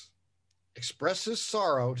conference, express his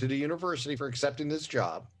sorrow to the university for accepting this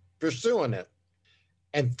job, pursuing it,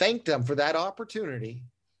 and thank them for that opportunity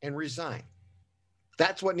and resign.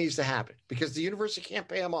 That's what needs to happen because the university can't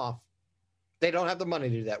pay him off. They don't have the money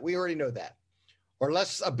to do that. We already know that. Or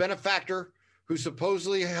unless a benefactor who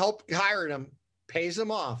supposedly helped hire him pays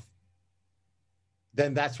him off,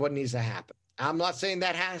 then that's what needs to happen. I'm not saying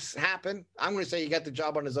that has happened. I'm going to say he got the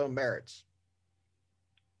job on his own merits.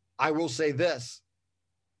 I will say this.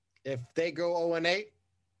 If they go 0-8,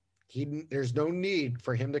 there's no need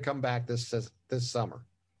for him to come back this summer.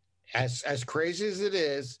 As crazy as it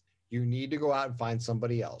is, you need to go out and find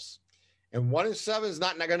somebody else. And 1-7 is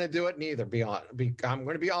not going to do it neither. I'm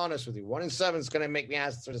going to be honest with you. 1-7 is going to make me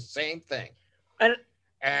ask for the same thing.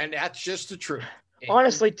 And that's just the truth.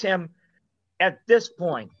 Honestly, Tim, at this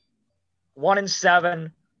point, 1-7,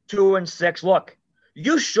 2-6, look,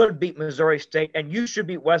 you should beat Missouri State and you should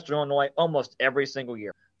beat Western Illinois almost every single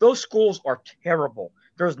year. Those schools are terrible.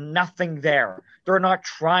 There's nothing there. They're not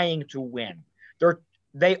trying to win.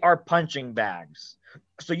 They are punching bags.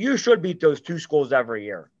 So you should beat those 2 schools every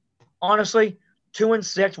year. Honestly,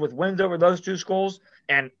 2-6 with wins over those 2 schools.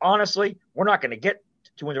 And honestly, we're not going to get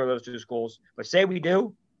 2 wins over those 2 schools. But say we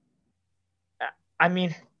do. I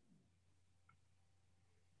mean,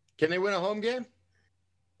 can they win a home game?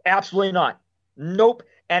 Absolutely not. Nope.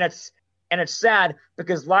 And it's sad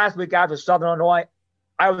because last week after Southern Illinois,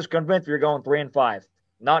 I was convinced we were going 3-5.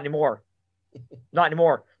 Not anymore. Not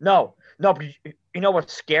anymore. No. But you know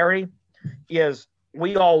what's scary is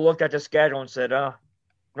we all looked at the schedule and said,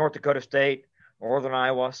 North Dakota State, Northern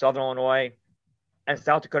Iowa, Southern Illinois, and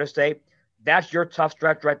South Dakota State. That's your tough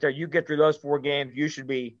stretch right there. You get through those 4 games, you should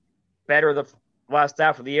be better the last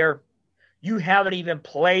half of the year. You haven't even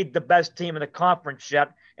played the best team in the conference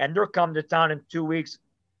yet, and they're coming to town in 2 weeks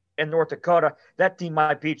in North Dakota, that team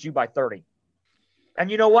might beat you by 30. And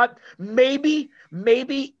you know what? Maybe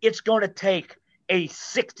it's going to take a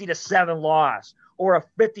 60-7 loss or a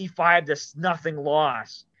 55-0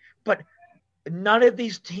 loss. But none of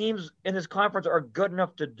these teams in this conference are good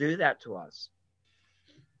enough to do that to us.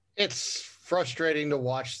 It's frustrating to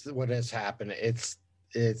watch what has happened. It's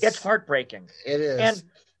heartbreaking. It is. And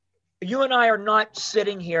you and I are not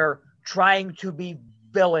sitting here trying to be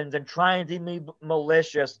villains and trying to be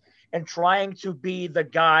malicious and trying to be the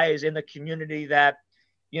guys in the community that,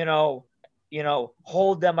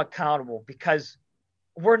 hold them accountable, because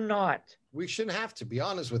we're not. We shouldn't have to, be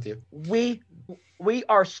honest with you. We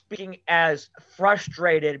are speaking as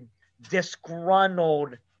frustrated,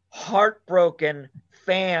 disgruntled, heartbroken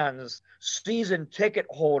fans, season ticket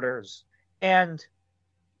holders. And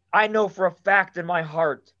I know for a fact in my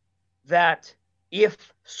heart that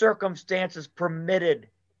if circumstances permitted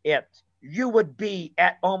it, you would be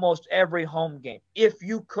at almost every home game. If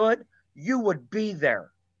you could, you would be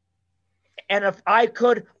there. And if I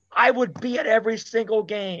could, I would be at every single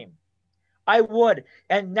game. I would.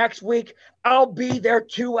 And next week, I'll be there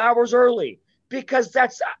 2 hours early because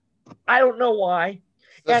I don't know why.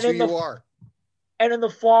 That's who you are. And in the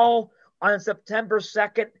fall, on September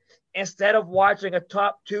 2nd, instead of watching a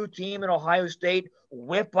top 2 team in Ohio State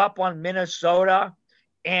whip up on Minnesota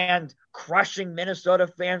and crushing Minnesota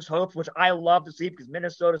fans' hopes, which I love to see because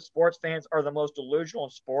Minnesota sports fans are the most delusional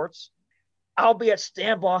in sports, I'll be at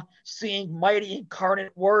Stambaugh seeing Mighty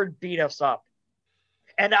Incarnate Word beat us up.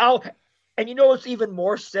 And you know what's even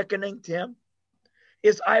more sickening, Tim,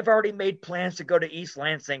 is I've already made plans to go to East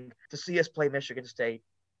Lansing to see us play Michigan State.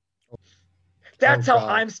 That's how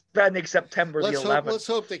I'm spending September the 11th. Let's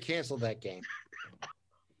hope they cancel that game.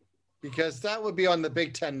 Because that would be on the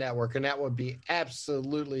Big Ten Network, and that would be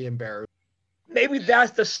absolutely embarrassing. Maybe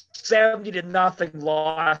that's the 70-0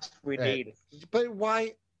 loss we need. But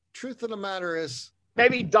why? Truth of the matter is,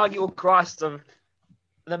 maybe Doug will cross the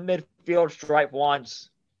midfield stripe once.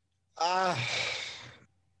 I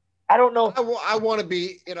don't know. I want to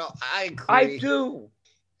be, I agree. I do.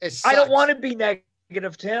 I don't want to be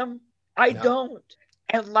negative, Tim. I don't.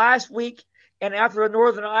 And last week, and after the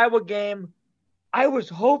Northern Iowa game, I was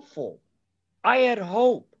hopeful. I had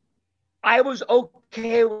hope. I was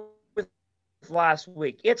okay with last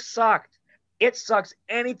week. It sucked. It sucks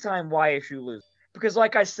anytime YSU loses. Because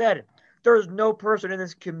like I said, there's no person in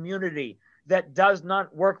this community that does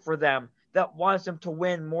not work for them that wants them to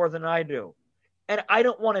win more than I do. And I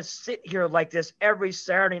don't want to sit here like this every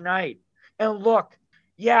Saturday night. And look,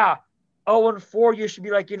 0-4, you should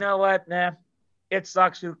be like, you know what? Nah, it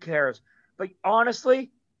sucks. Who cares? But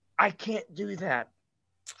honestly, I can't do that.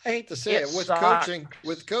 I hate to say it. With coaching,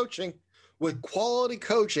 with quality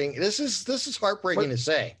coaching, this is heartbreaking to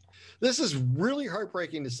say. This is really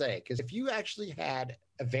heartbreaking to say, because if you actually had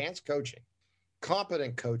advanced coaching,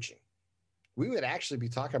 competent coaching, we would actually be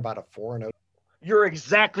talking about a 4-0. You're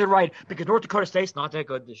exactly right, because North Dakota State's not that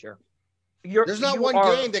good this year. There's not one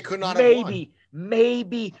game they could not have won.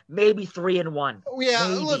 Maybe 3-1. Yeah,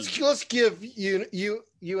 let's give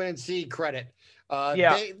UNC credit.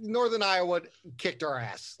 Northern Iowa kicked our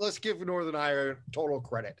ass. Let's give Northern Iowa total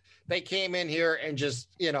credit. They came in here and just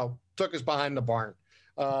took us behind the barn.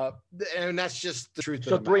 And that's just the truth.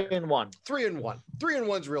 So 3-1. 3-1.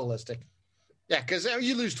 3-1's realistic. Yeah, because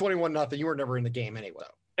you lose 21-0, you were never in the game anyway.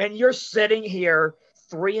 And you're sitting here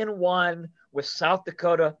 3-1 with South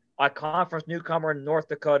Dakota, a conference newcomer in North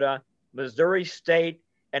Dakota, Missouri State,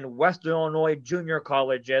 and Western Illinois junior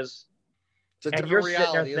colleges. And you're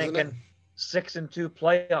sitting there thinking 6-2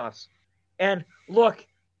 playoffs. And look,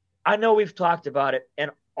 I know we've talked about it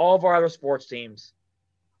and all of our other sports teams.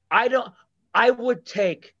 I would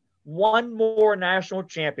take one more national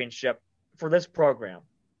championship for this program.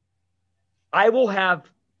 I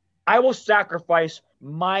will sacrifice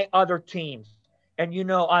my other teams. And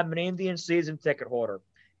I'm an Indian season ticket holder,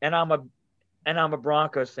 and I'm a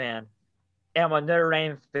Broncos fan, and I'm a Notre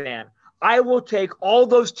Dame fan. I will take all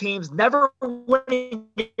those teams never winning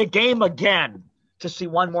a game again to see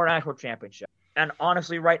one more national championship. And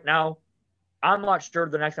honestly, right now, I'm not sure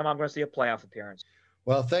the next time I'm going to see a playoff appearance.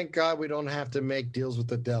 Well, thank God we don't have to make deals with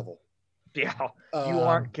the devil. Yeah, you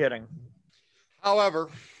aren't kidding. However,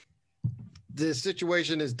 the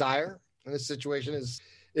situation is dire, and the situation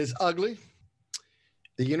is ugly.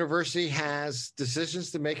 The university has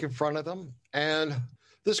decisions to make in front of them, and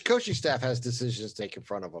this coaching staff has decisions to take in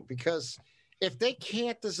front of them, because if they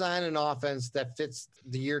can't design an offense that fits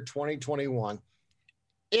the year 2021,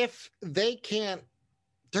 if they can't,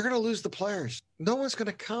 they're going to lose the players. No one's going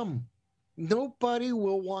to come. Nobody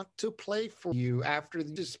will want to play for you after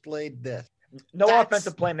they displayed this. No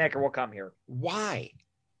offensive playmaker will come here. Why?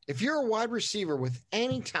 If you're a wide receiver with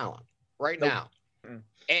any talent right now,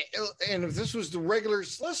 and if this was the regular,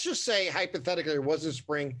 let's just say hypothetically it wasn't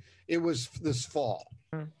spring, it was this fall,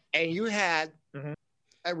 and you had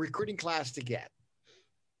a recruiting class to get,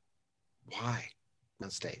 why Penn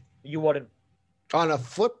State? You wouldn't. On a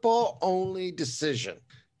football-only decision.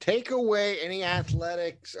 Take away any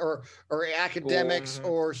athletics or academics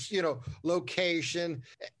or, location,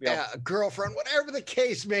 girlfriend, whatever the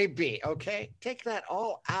case may be, okay? Take that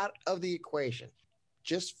all out of the equation.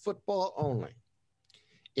 Just football only.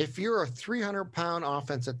 If you're a 300-pound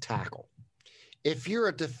offensive tackle, if you're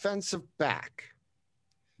a defensive back,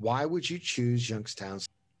 why would you choose Youngstown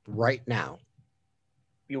right now?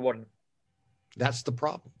 You wouldn't. That's the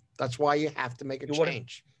problem. That's why you have to make a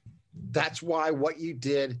change. That's why what you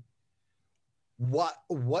did, what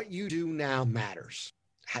you do now matters.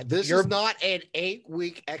 This is not an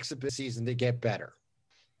 8-week exhibit season to get better.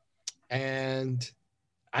 And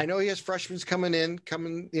I know he has freshmen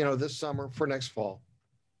coming this summer for next fall.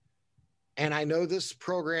 And I know this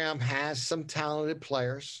program has some talented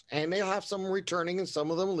players, and they'll have some returning and some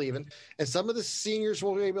of them leaving. And some of the seniors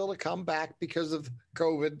will be able to come back because of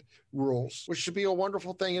COVID rules, which should be a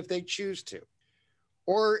wonderful thing if they choose to.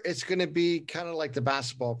 Or it's going to be kind of like the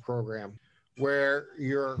basketball program where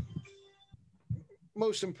your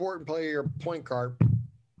most important player, your point guard,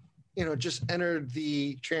 just entered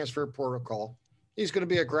the transfer protocol. He's going to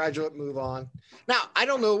be a graduate, move on. Now, I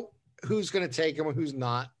don't know who's going to take him and who's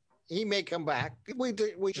not. He may come back. We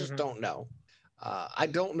just don't know. I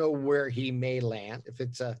don't know where he may land. If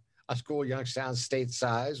it's a school Youngstown state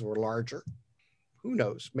size or larger, who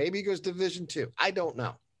knows? Maybe he goes Division II. I don't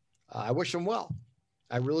know. I wish him well.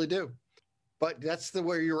 I really do. But that's the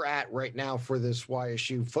where you're at right now for this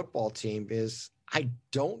YSU football team is I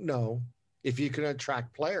don't know if you can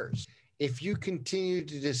attract players. If you continue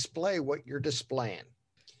to display what you're displaying,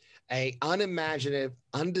 a unimaginative,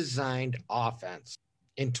 undesigned offense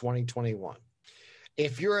in 2021.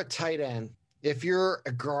 If you're a tight end, if you're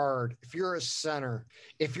a guard, if you're a center,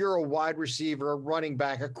 if you're a wide receiver, a running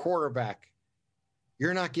back, a quarterback,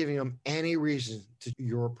 you're not giving them any reason to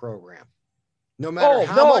your program. No matter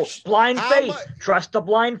how much. Blind faith. Trust the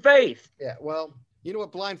blind faith. Yeah, well, you know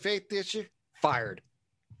what blind faith gets you? Fired.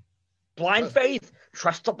 Blind faith.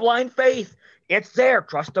 Trust the blind faith. It's there.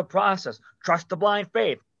 Trust the process. Trust the blind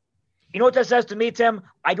faith. You know what that says to me, Tim?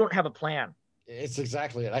 I don't have a plan. It's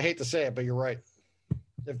exactly it. I hate to say it, but you're right.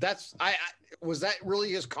 If that's, was that really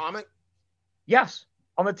his comment? Yes,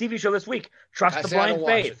 on the TV show this week. Trust the blind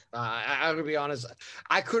faith. I'm gonna be honest.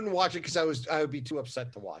 I couldn't watch it because I would be too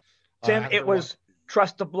upset to watch. Tim, it was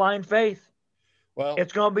trust the blind faith. Well,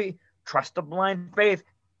 it's gonna be trust the blind faith.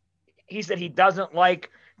 He said he doesn't like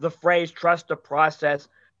the phrase trust the process,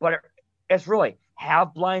 but it's really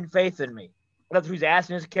have blind faith in me. That's what he's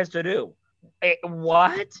asking his kids to do.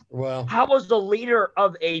 What? Well, how was the leader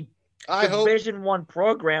of a Division I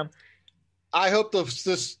program? I hope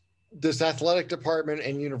this athletic department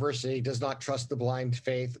and university does not trust the blind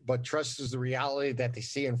faith, but trusts the reality that they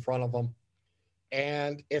see in front of them.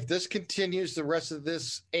 And if this continues the rest of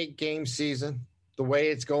this 8-game season, the way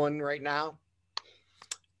it's going right now,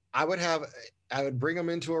 I would bring them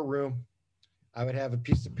into a room. I would have a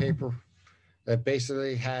piece of paper that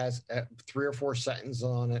basically has 3 or 4 sentences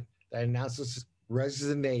on it that announces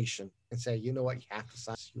resignation and say, you know what, you have to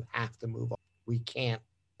sign. You have to move on. We can't.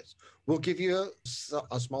 We'll give you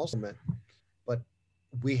a small settlement, but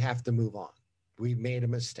we have to move on. We made a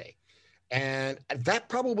mistake. And that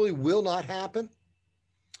probably will not happen.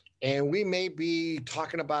 And we may be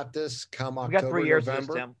talking about this come October, we got 3 years November. Of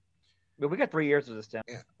this, Tim. We got 3 years of this, Tim.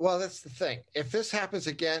 Yeah. Well, that's the thing. If this happens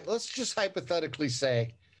again, let's just hypothetically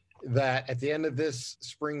say that at the end of this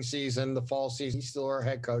spring season, the fall season, he's still our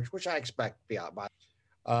head coach, which I expect to be out by.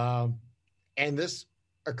 And this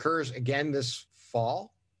occurs again this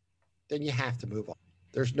fall, then you have to move on.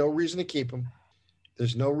 There's no reason to keep him.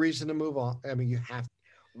 There's no reason to move on. I mean, you have to.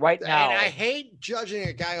 Right now. And I hate judging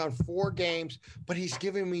a guy on 4 games, but he's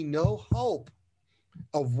giving me no hope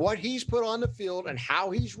of what he's put on the field and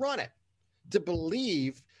how he's run it to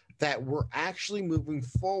believe that we're actually moving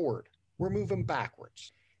forward. We're moving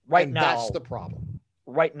backwards. Right and now, that's the problem.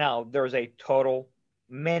 Right now, there's a total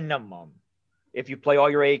minimum. If you play all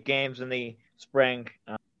your 8 games in the spring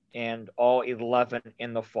and all 11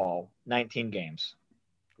 in the fall, 19 games.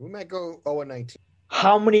 We might go 0-19.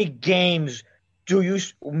 How many games do you,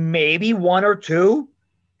 maybe 1 or 2?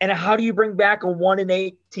 And how do you bring back a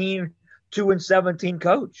 1-18, 2-17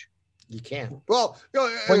 coach? You can't. Well,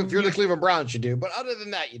 if you're the Cleveland Browns, you do. But other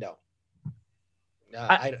than that, you don't.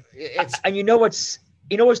 And you know what's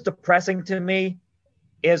you know what's depressing to me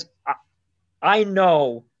is I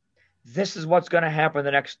know this is what's going to happen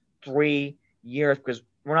the next 3 years because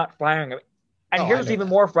we're not firing him. And here's even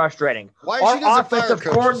more frustrating. Our offensive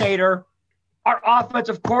coordinator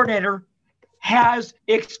has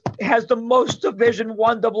the most Division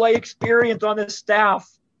I AA experience on this staff.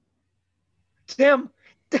 Tim,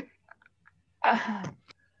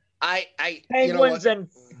 Penguins and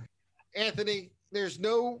Anthony, there's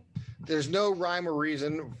no rhyme or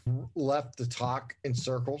reason left to talk in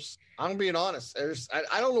circles. I'm being honest.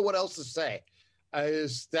 I don't know what else to say.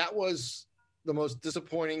 That was the most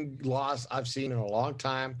disappointing loss I've seen in a long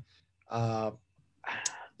time.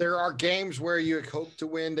 There are games where you hope to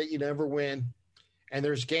win that you never win. And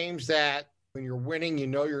there's games that when you're winning, you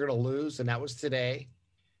know you're going to lose. And that was today.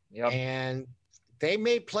 Yep. And they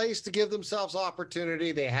made plays to give themselves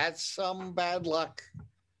opportunity. They had some bad luck.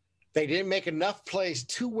 They didn't make enough plays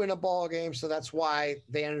to win a ball game. So that's why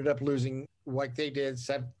they ended up losing like they did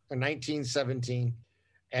 19-17.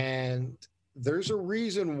 And there's a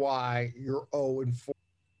reason why you're 0-4.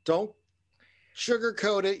 Don't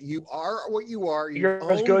sugarcoat it. You are what you are.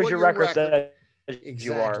 You're as good as your record says.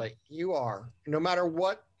 Exactly. You are. No matter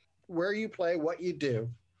where you play, what you do.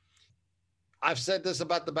 I've said this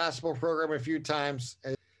about the basketball program a few times.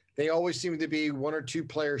 They always seem to be one or two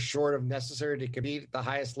players short of necessary to compete at the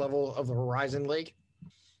highest level of the Horizon League.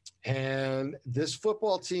 And this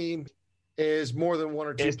football team is more than one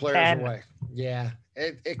or two players 10 away. Yeah.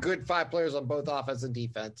 It good 5 players on both offense and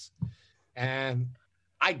defense. And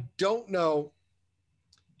I don't know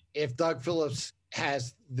if Doug Phillips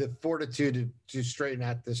has the fortitude to straighten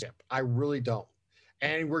out this ship. I really don't.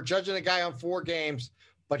 And we're judging a guy on 4 games,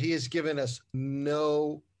 but he has given us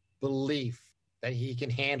no belief that he can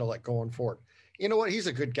handle it going forward. You know what? He's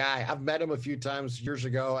a good guy. I've met him a few times years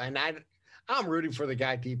ago, and I'm rooting for the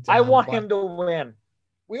guy deep down. I want him to win.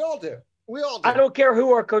 We all do. I don't care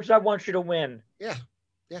who our coach. I want you to win. Yeah.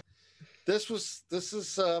 Yeah. This is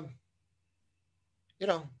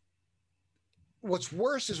what's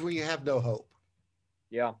worse is when you have no hope.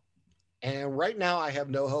 Yeah. And right now I have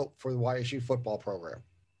no hope for the YSU football program.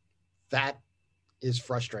 That is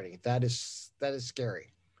frustrating. That is scary.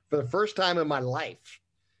 For the first time in my life,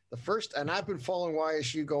 and I've been following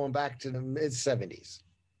YSU going back to the mid-70s.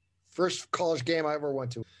 First college game I ever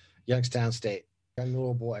went to, Youngstown State, young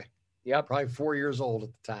little boy. Yeah, probably 4 years old at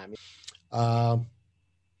the time.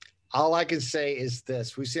 All I can say is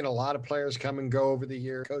this. We've seen a lot of players come and go over the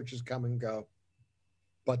year, coaches come and go.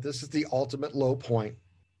 But this is the ultimate low point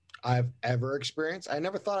I've ever experienced. I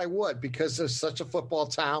never thought I would because it's such a football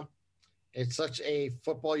town. It's such a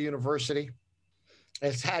football university.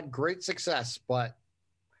 It's had great success, but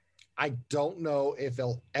I don't know if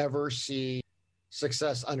they'll ever see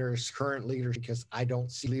success under his current leadership because I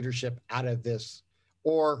don't see leadership out of this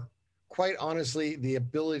or, quite honestly, the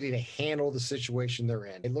ability to handle the situation they're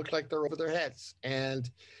in. It looked like they're over their heads. And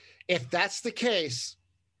if that's the case,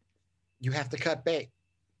 you have to cut bait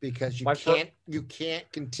because you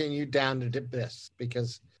can't continue down to this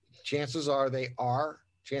because chances are,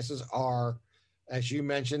 as you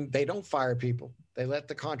mentioned, they don't fire people. They let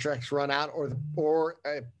the contracts run out or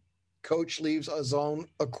a coach leaves his own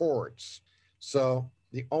accords. So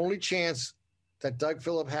the only chance that Doug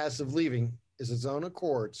Phillips has of leaving is his own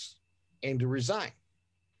accords and to resign.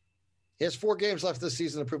 He has 4 games left this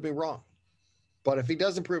season to prove me wrong. But if he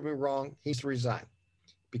doesn't prove me wrong, he's to resign.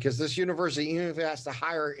 Because this university, even if it has to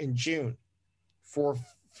hire in June for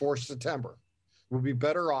September, will be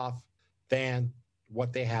better off than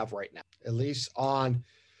what they have right now. At least on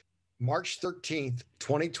March 13th,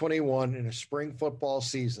 2021, in a spring football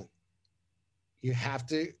season, you have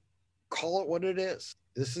to call it what it is.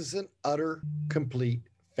 This is an utter, complete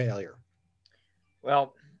failure.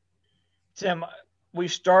 Well, Tim, we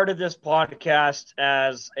started this podcast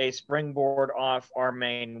as a springboard off our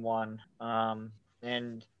main one.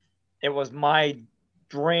 And it was my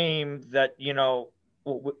dream that,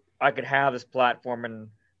 I could have this platform. And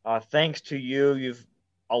thanks to you, you've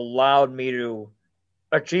allowed me to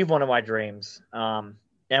achieve one of my dreams. And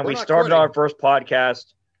we started our first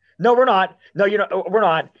podcast. No, we're not. No, we're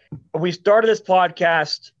not. We started this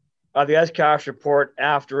podcast, the S-Cash Report,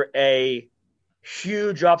 after a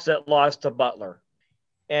huge upset loss to Butler.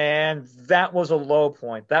 And that was a low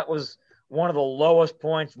point. That was one of the lowest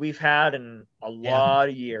points we've had in a lot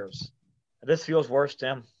of years. This feels worse,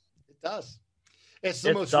 Tim. It does. It's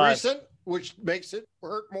the most recent, which makes it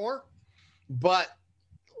hurt more. But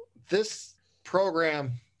this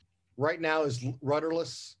program right now is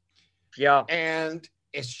rudderless. Yeah. And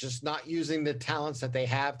it's just not using the talents that they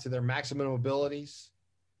have to their maximum abilities.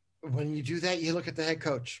 When you do that, you look at the head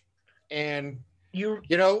coach. And You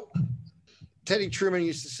You know, Teddy Truman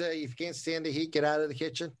used to say, if you can't stand the heat, get out of the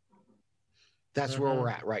kitchen. That's where we're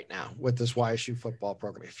at right now with this YSU football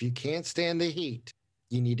program. If you can't stand the heat,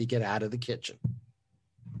 you need to get out of the kitchen.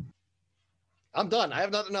 I'm done. I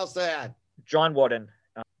have nothing else to add. John Wooden,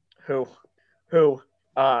 who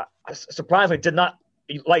surprisingly did not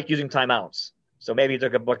like using timeouts. So maybe he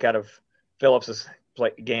took a book out of Phillips'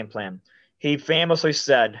 game plan. He famously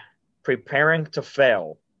said, preparing to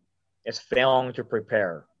fail is failing to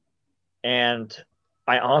prepare. And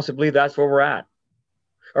I honestly believe that's where we're at.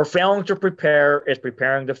 Or failing to prepare is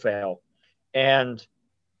preparing to fail. And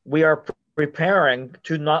we are preparing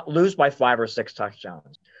to not lose by 5 or 6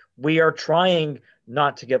 touchdowns. We are trying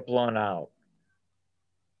not to get blown out.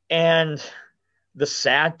 And the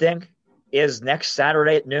sad thing is next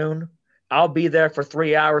Saturday at noon, I'll be there for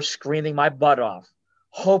 3 hours screaming my butt off,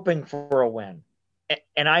 hoping for a win.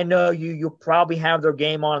 And I know you probably have their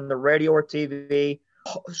game on the radio or TV,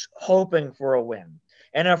 hoping for a win.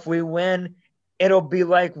 And if we win, it'll be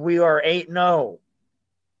like we are 8-0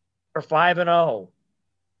 or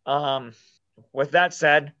 5-0. With that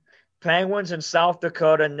said, Penguins in South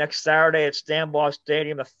Dakota next Saturday at Stambaugh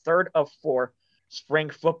Stadium, the third of 4 spring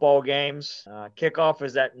football games. Kickoff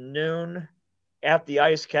is at noon at the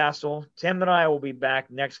Ice Castle. Tim and I will be back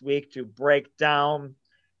next week to break down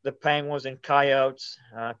the Penguins and Coyotes.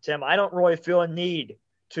 Tim, I don't really feel a need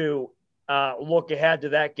to look ahead to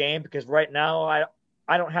that game because right now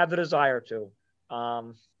I don't have the desire to.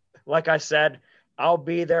 Like I said, I'll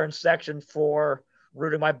be there in Section 4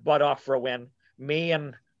 rooting my butt off for a win. Me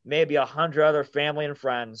and maybe 100 other family and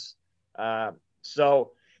friends.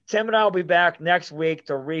 So Tim and I will be back next week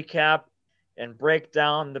to recap and break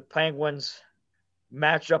down the Penguins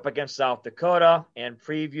matchup against South Dakota and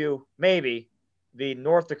preview maybe the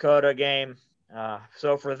North Dakota game.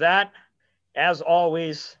 So for that, as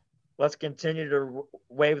always, let's continue to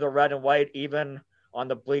wave the red and white even on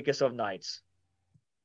the bleakest of nights.